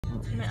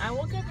Man, I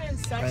woke up in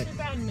such a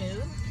bad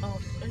mood. Oh,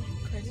 are you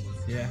crazy?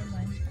 Yeah.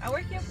 I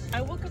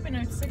woke up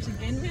in such a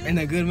good mood. In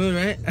a good mood,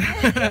 right?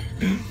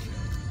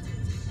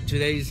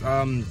 Today's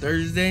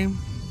Thursday.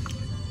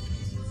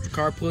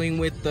 Carpooling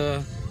with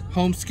the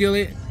home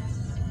skillet,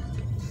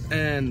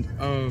 and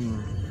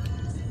I'm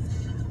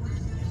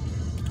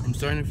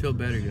starting to feel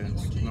better,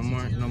 guys. No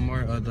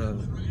more of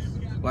the.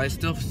 Well, I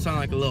still sound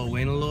like a little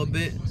Wayne a little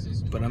bit,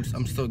 but I'm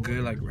still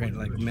good, like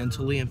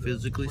mentally and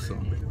physically. So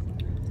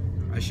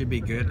I should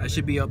be good. I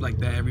should be up like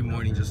that every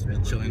morning, just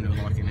chilling and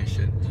walking and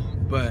shit.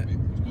 But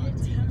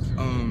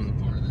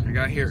I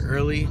got here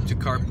early to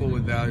carpool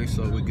with Valerie,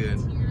 so we're good.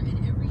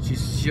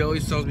 She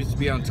always tells me to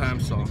be on time,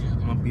 so I'm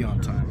gonna be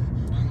on time.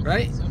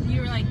 Right?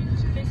 You were like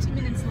 15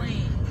 minutes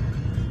late.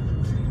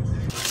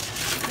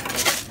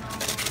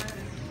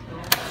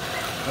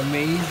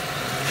 Amazed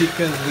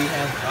because we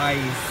have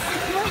ice.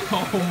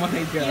 Oh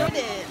my god.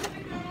 You did.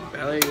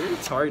 Valerie, you're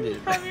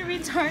retarded. Probably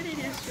retarded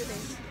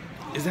yesterday.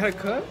 Is that a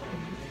cup?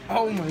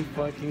 Oh my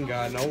fucking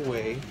god, no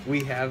way.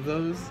 We have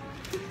those.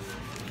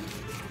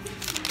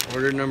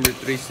 Order number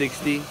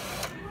 360.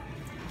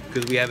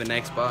 Because we have an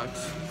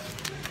Xbox.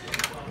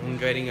 I'm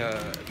getting a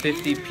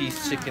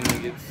 50-piece chicken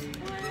nuggets.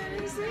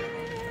 What is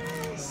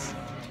this?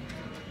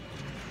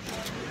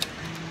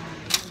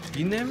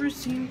 You never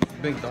seen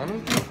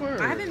McDonald's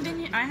before? I haven't been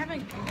here. I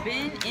haven't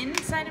been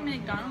inside of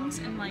McDonald's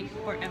in like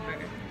forever.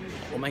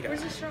 Oh my god.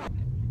 Where's the straw?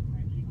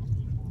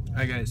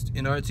 Alright guys,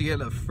 in order to get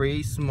a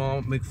free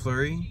small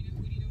McFlurry,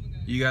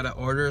 you gotta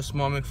order a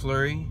small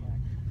McFlurry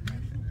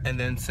and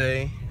then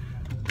say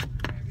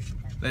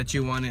that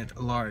you want it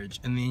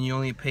large, and then you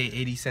only pay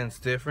 80 cents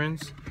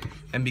difference.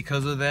 And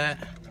because of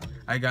that,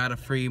 I got a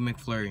free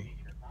McFlurry.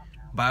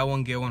 Buy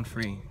one, get one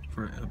free,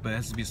 but it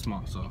has to be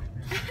small. So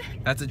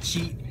that's a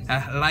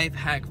life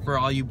hack for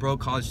all you broke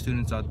college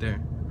students out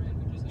there.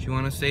 If you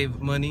want to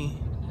save money,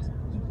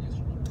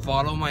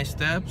 follow my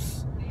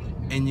steps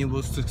and you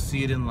will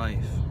succeed in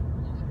life,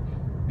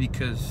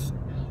 because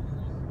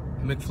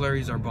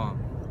McFlurries are bomb.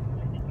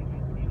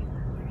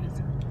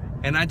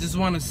 And I just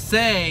want to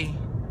say,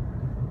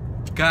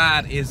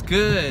 God is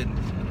good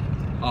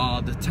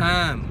all the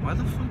time. Why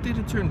the fuck did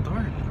it turn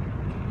dark?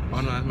 Oh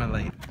no, that's my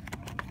light.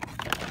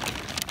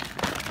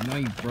 I know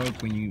you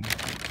broke when you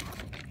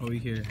over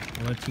here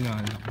lunching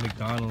on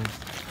McDonald's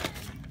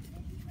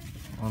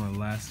on the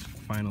last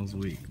finals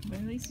week. But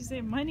at least you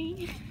save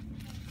money.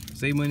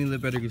 Save money,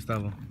 live better,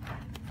 Gustavo.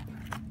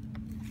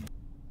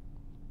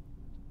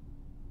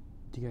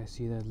 Do you guys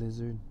see that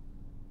lizard?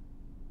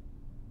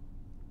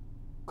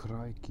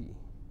 Crikey.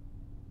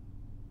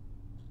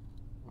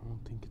 I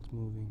don't think it's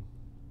moving.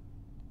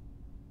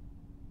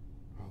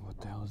 Oh, what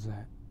the hell is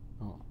that?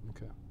 Oh,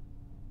 okay.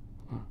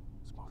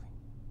 It's moving.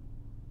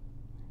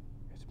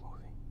 It's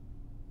moving.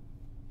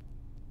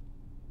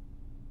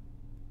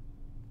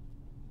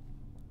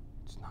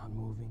 It's not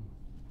moving.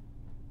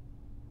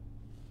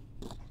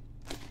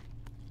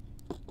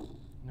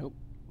 Nope,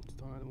 it's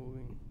still not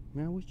moving.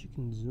 Man, I wish you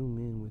can zoom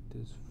in with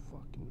this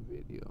fucking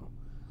video.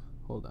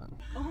 Hold on.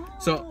 Oh.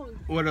 So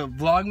what a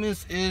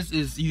Vlogmas is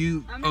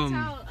you I'm gonna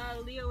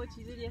tell Leo what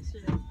you did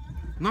yesterday.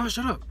 No,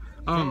 shut up.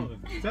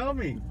 Tell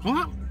me.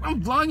 What?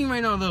 I'm vlogging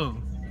right now though.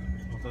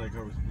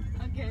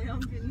 Okay, I'm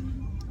good.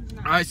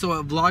 Alright, so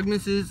what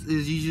Vlogmas is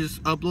you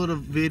just upload a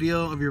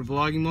video of your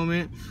vlogging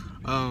moment.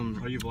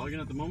 Are you vlogging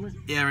at the moment?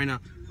 Yeah, right now.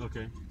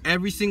 Okay.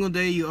 Every single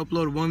day you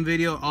upload one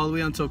video all the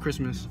way until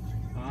Christmas.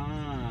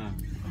 Ah.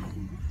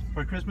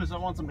 For Christmas I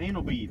want some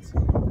anal beads.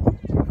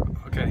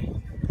 Okay.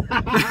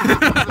 Alright.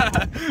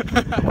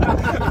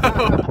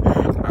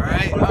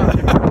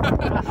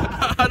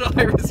 How do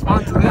I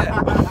respond to that?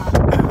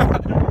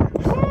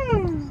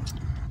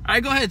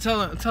 Alright, go ahead,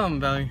 tell him,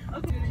 Valerie.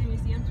 Okay, in the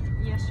museum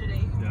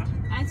yesterday. Yeah.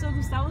 And so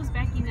Gustavo's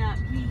backing up.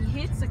 He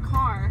hits a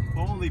car.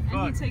 Holy fuck.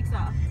 And he takes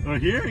off. Oh,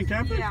 here in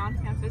campus? Yeah, on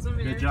campus over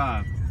there. Good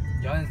job.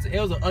 It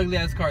was an ugly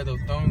ass car though,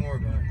 don't worry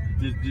about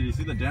it. Did you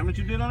see the damage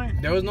you did on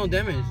it? There was no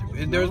damage.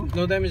 There was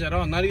no damage at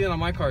all. Not even on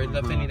my car it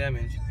left any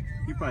damage.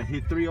 You probably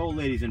hit 3 old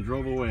ladies and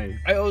drove away.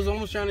 I was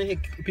almost trying to hit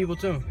people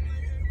too.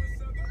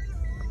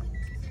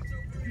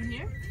 In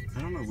here?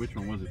 I don't know which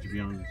one was it, to be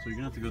honest. So you're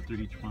gonna have to go through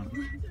each one.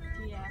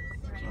 Yeah.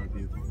 Sorry,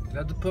 beautiful. Did I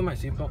have to put my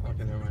seatbelt?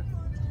 Okay, never mind.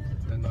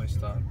 Then noise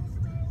stopped.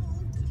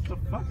 The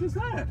fuck is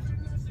that?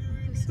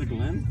 The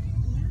Glen?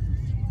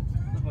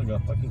 Looks like a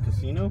fucking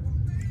casino.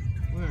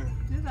 Where?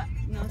 Who's that?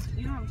 No,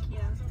 you don't have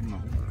Kia.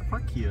 No,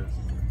 fuck Kia.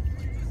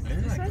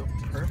 It's like a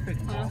perfect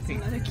Oh, that's walking.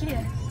 another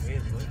Kia.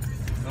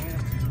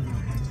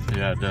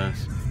 Yeah, it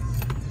does.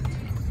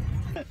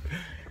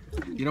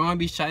 You don't want to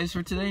be shy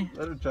for today?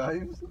 Better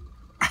chives?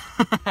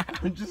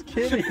 I'm just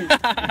kidding.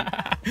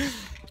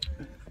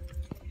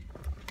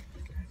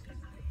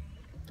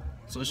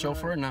 So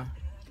chauffeur now.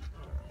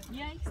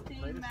 Yeah, stay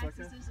Max.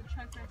 There's a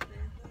truck right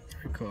there.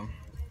 Very cool.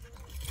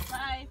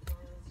 Bye.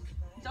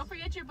 Don't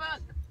forget your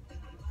book.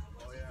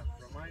 Oh yeah,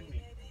 remind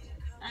me.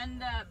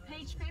 And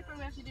page paper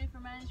we have to do for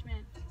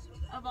management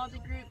of all the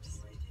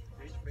groups.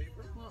 Page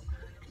paper? Well,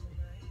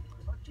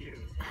 Fuck you.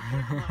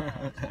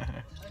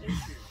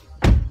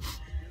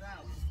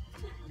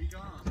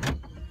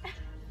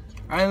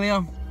 Alright,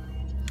 Leo.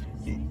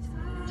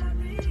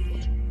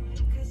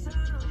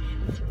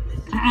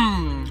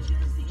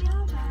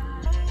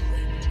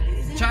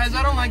 Chives,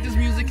 I don't like this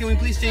music. Can we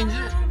please change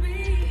it?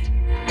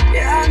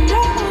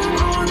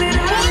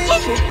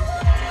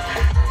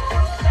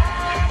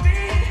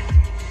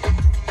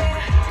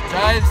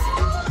 Chives,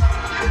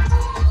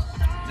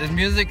 this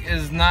music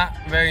is not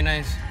very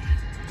nice.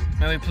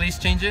 May we please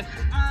change it?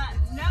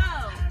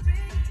 No.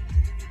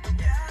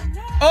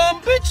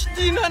 Bitch,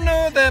 do you not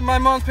know that my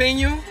mom's paying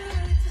you?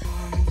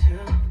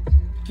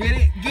 Get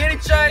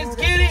it, Chives,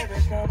 get it,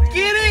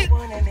 get it!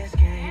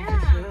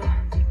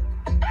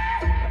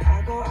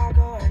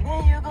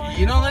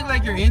 You don't look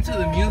like you're into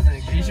the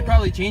music. You should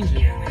probably change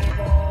it.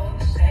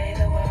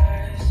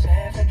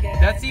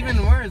 That's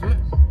even worse. What?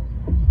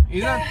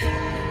 You not?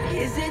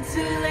 Is it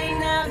too late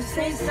now to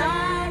say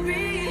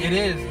sorry? It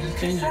is. Just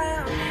change it.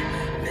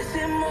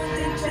 Missing more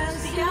than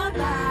just your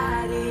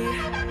body.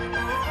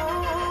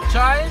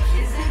 Chives?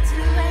 Is it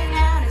too late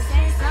now to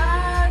say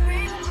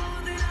sorry?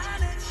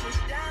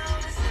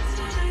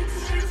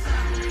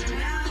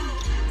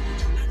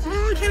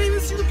 Oh, I can't even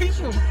see the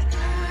people.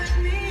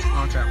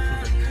 Oh, crap.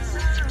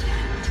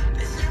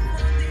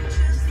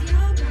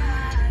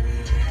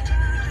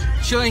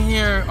 Chilling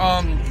here,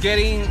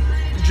 getting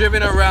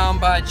driven around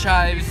by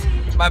Chives,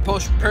 my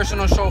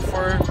personal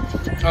chauffeur.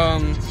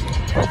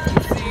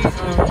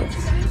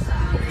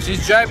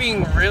 She's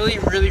driving really,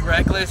 really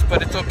reckless,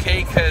 but it's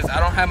okay because I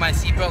don't have my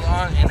seatbelt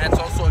on, and that's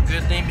also a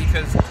good thing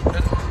because it's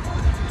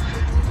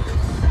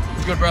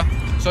good, bro.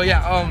 So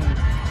yeah,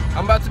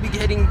 I'm about to be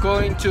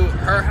going to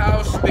her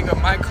house, pick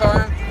up my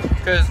car,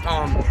 because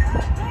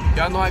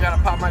y'all know I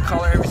gotta pop my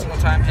collar every single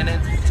time, and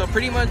then so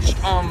pretty much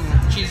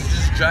she's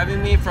just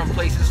driving me from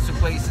places to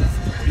places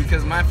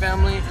because my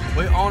family,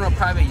 we own a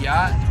private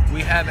yacht.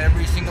 We have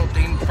every single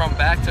thing from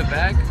back to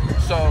back.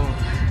 So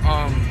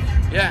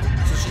yeah,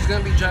 so she's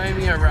gonna be driving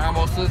me around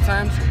most of the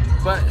times.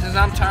 But since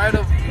I'm tired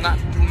of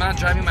not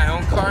driving my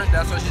own car,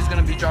 that's why she's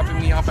gonna be dropping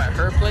me off at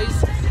her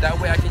place. That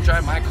way I can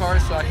drive my car,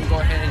 so I can go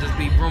ahead and just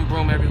be broom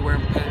broom everywhere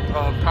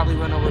and probably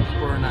run over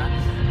people or not.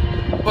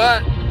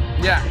 But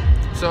yeah,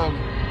 so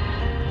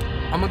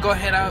I'm gonna go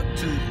head out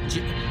to.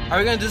 Are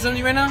we gonna do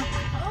something right now?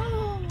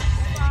 Oh,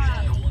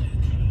 wow.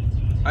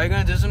 Are you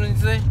gonna do something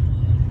today?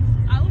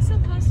 I was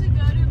supposed to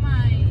go to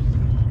my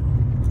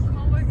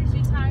co-worker's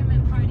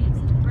retirement party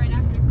right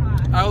after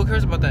class. Who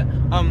cares about that?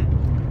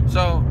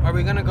 So are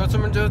we gonna go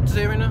somewhere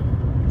today right now?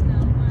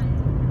 No, why?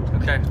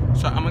 Okay,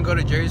 so I'm gonna go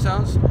to Jerry's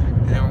house,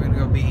 and then we're gonna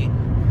go be.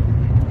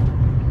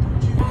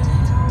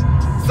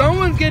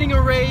 Someone's getting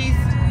a raise.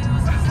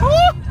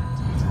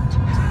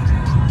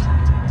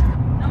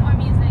 No more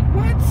music.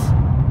 What?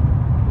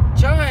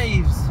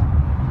 Chives.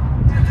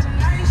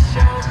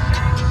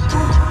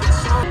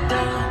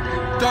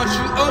 Don't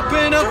you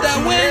open up that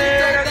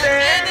window,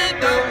 that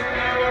antidote.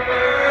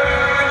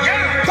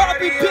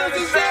 Poppy pills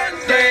is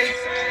Sunday.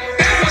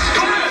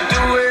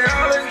 Do it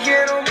all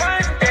again on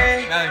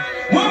Monday.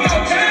 One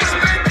more time.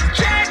 Spend the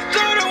check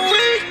on the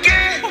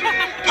weekend.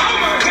 Oh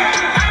my God.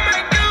 I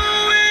might do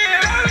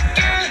it all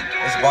again.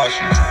 Let's watch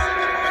you.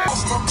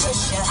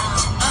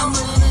 I'm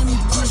gonna let me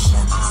push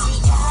it.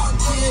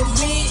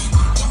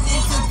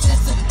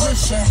 Just a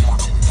pusher.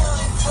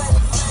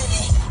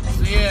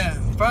 So yeah,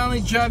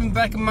 finally driving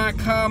back in my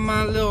car,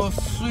 my little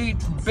sweet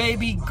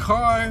baby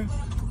car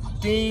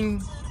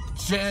thing,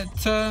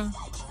 Jetta,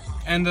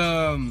 and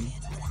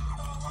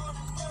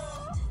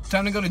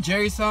time to go to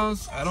Jerry's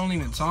house. I don't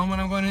even tell him when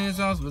I'm going to his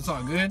house, but it's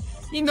all good.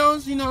 He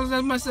knows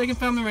that's my second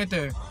family right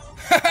there.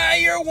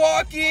 You're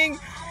walking.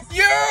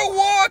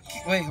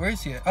 Wait, where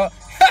is he at? Oh,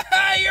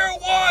 you're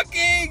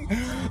walking.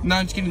 No,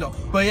 I'm just kidding though.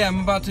 But yeah, I'm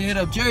about to hit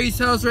up Jerry's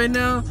house right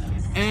now.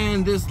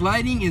 And this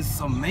lighting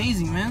is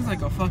amazing, man. It's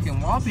like a fucking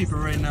wallpaper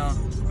right now.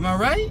 Am I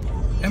right?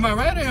 Am I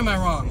right or am I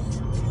wrong?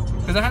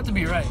 Because I have to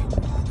be right.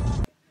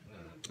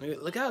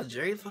 Look how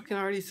Jerry fucking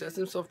already sets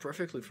himself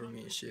perfectly for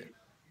me and shit.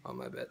 Oh,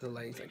 my bad. The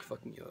lighting's like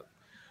fucking you up.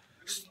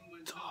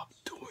 Stop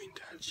doing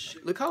that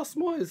shit. Look how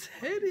small his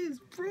head is,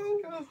 bro.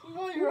 Look how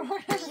small your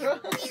heart is, bro.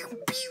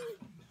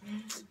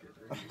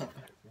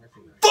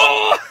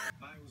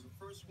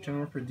 Trying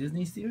to work for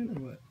Disney, Steven,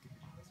 or what?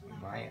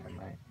 I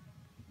might.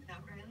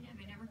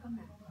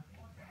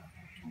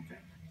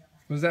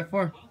 What's that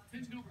for?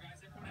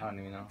 I don't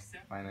even know.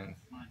 Finance.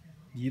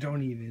 You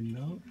don't even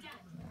know?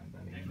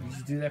 You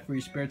just do that for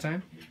your spare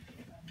time?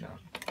 No.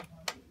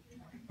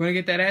 Wanna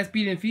get that ass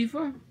beat in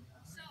FIFA?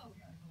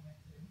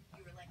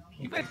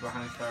 He plays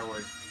behind Star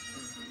Wars.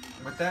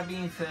 With that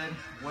being said,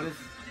 what is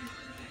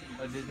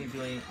Disney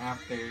doing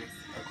after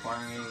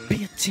acquiring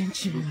Pay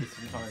attention.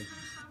 Lucasfilm?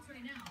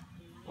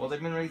 Well,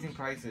 they've been raising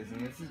prices,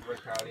 and this is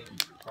recrowding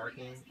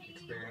parking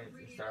experience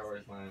in Star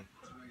Wars land.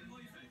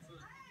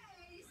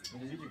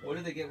 What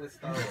did they get with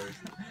Star Wars?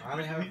 I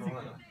only have it for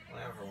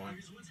one.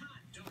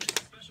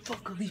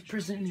 Fuck are these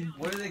presenting?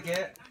 What do they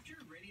get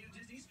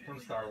from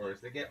Star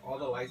Wars? They get all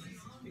the licensing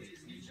fees.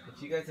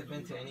 If you guys have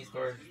been to any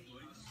store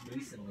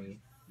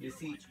recently, you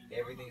see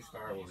everything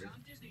Star Wars.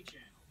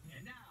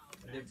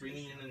 They're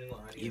bringing in a new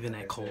audience. Even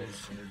at Kohl's.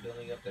 And they're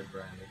building up their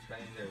brand. They're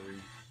expanding their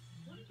reach.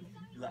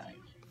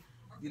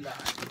 You lie.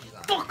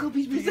 Fuck up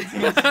these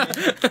businesses.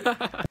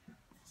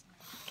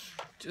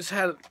 Just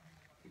had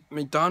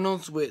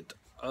McDonald's with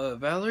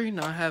Valerie.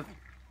 Now I have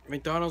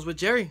McDonald's with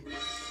Jerry.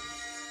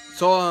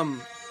 So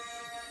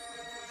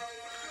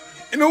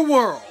in a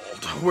world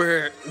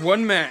where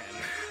one man,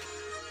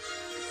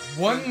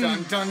 one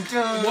bang.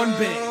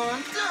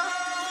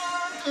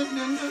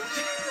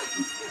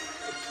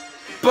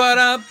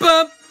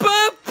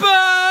 Ba-da-ba-ba-ba.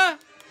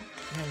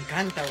 Me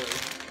encanta,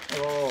 güey.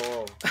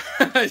 Oh.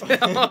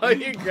 Oh,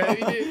 you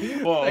grabbing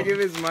it? Like if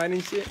it's mine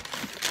and shit.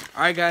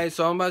 Alright guys,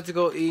 so I'm about to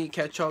go eat.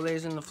 Catch y'all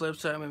later in the flip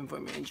side. I'm for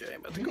me and Jerry.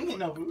 I'm about to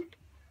go.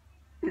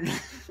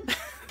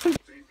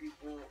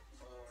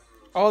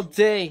 All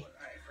day.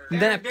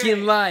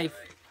 Napkin life.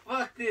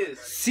 Fuck this.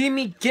 See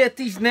me get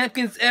these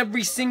napkins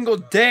every single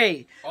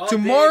day. All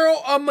Tomorrow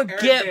day, I'ma every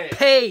get day.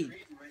 paid.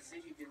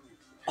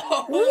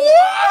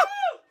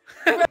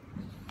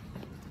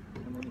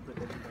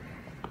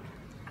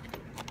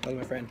 Hello,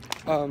 my friend.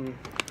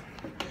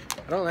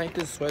 I don't like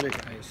this sweater,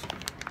 guys.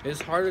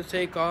 It's hard to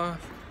take off.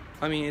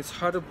 I mean, it's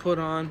hard to put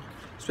on,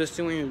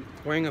 especially when you're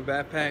wearing a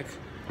backpack.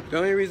 The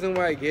only reason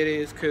why I get it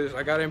is because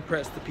I gotta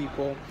impress the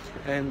people,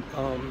 and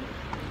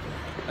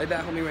like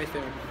that homie right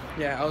there.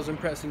 Yeah, I was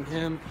impressing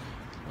him.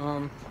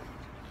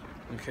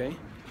 Okay.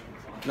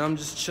 Now I'm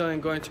just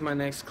chilling, going to my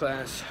next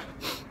class.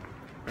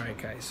 All right,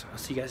 guys. I'll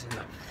see you guys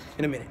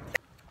in a minute.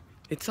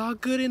 It's all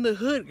good in the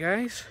hood,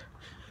 guys.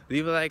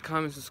 Leave a like,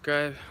 comment,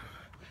 subscribe.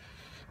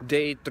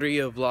 Day 3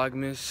 of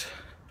Vlogmas.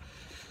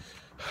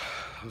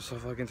 I'm so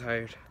fucking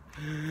tired.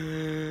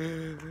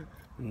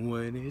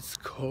 When it's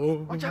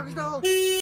cold. Watch out, Gustavo.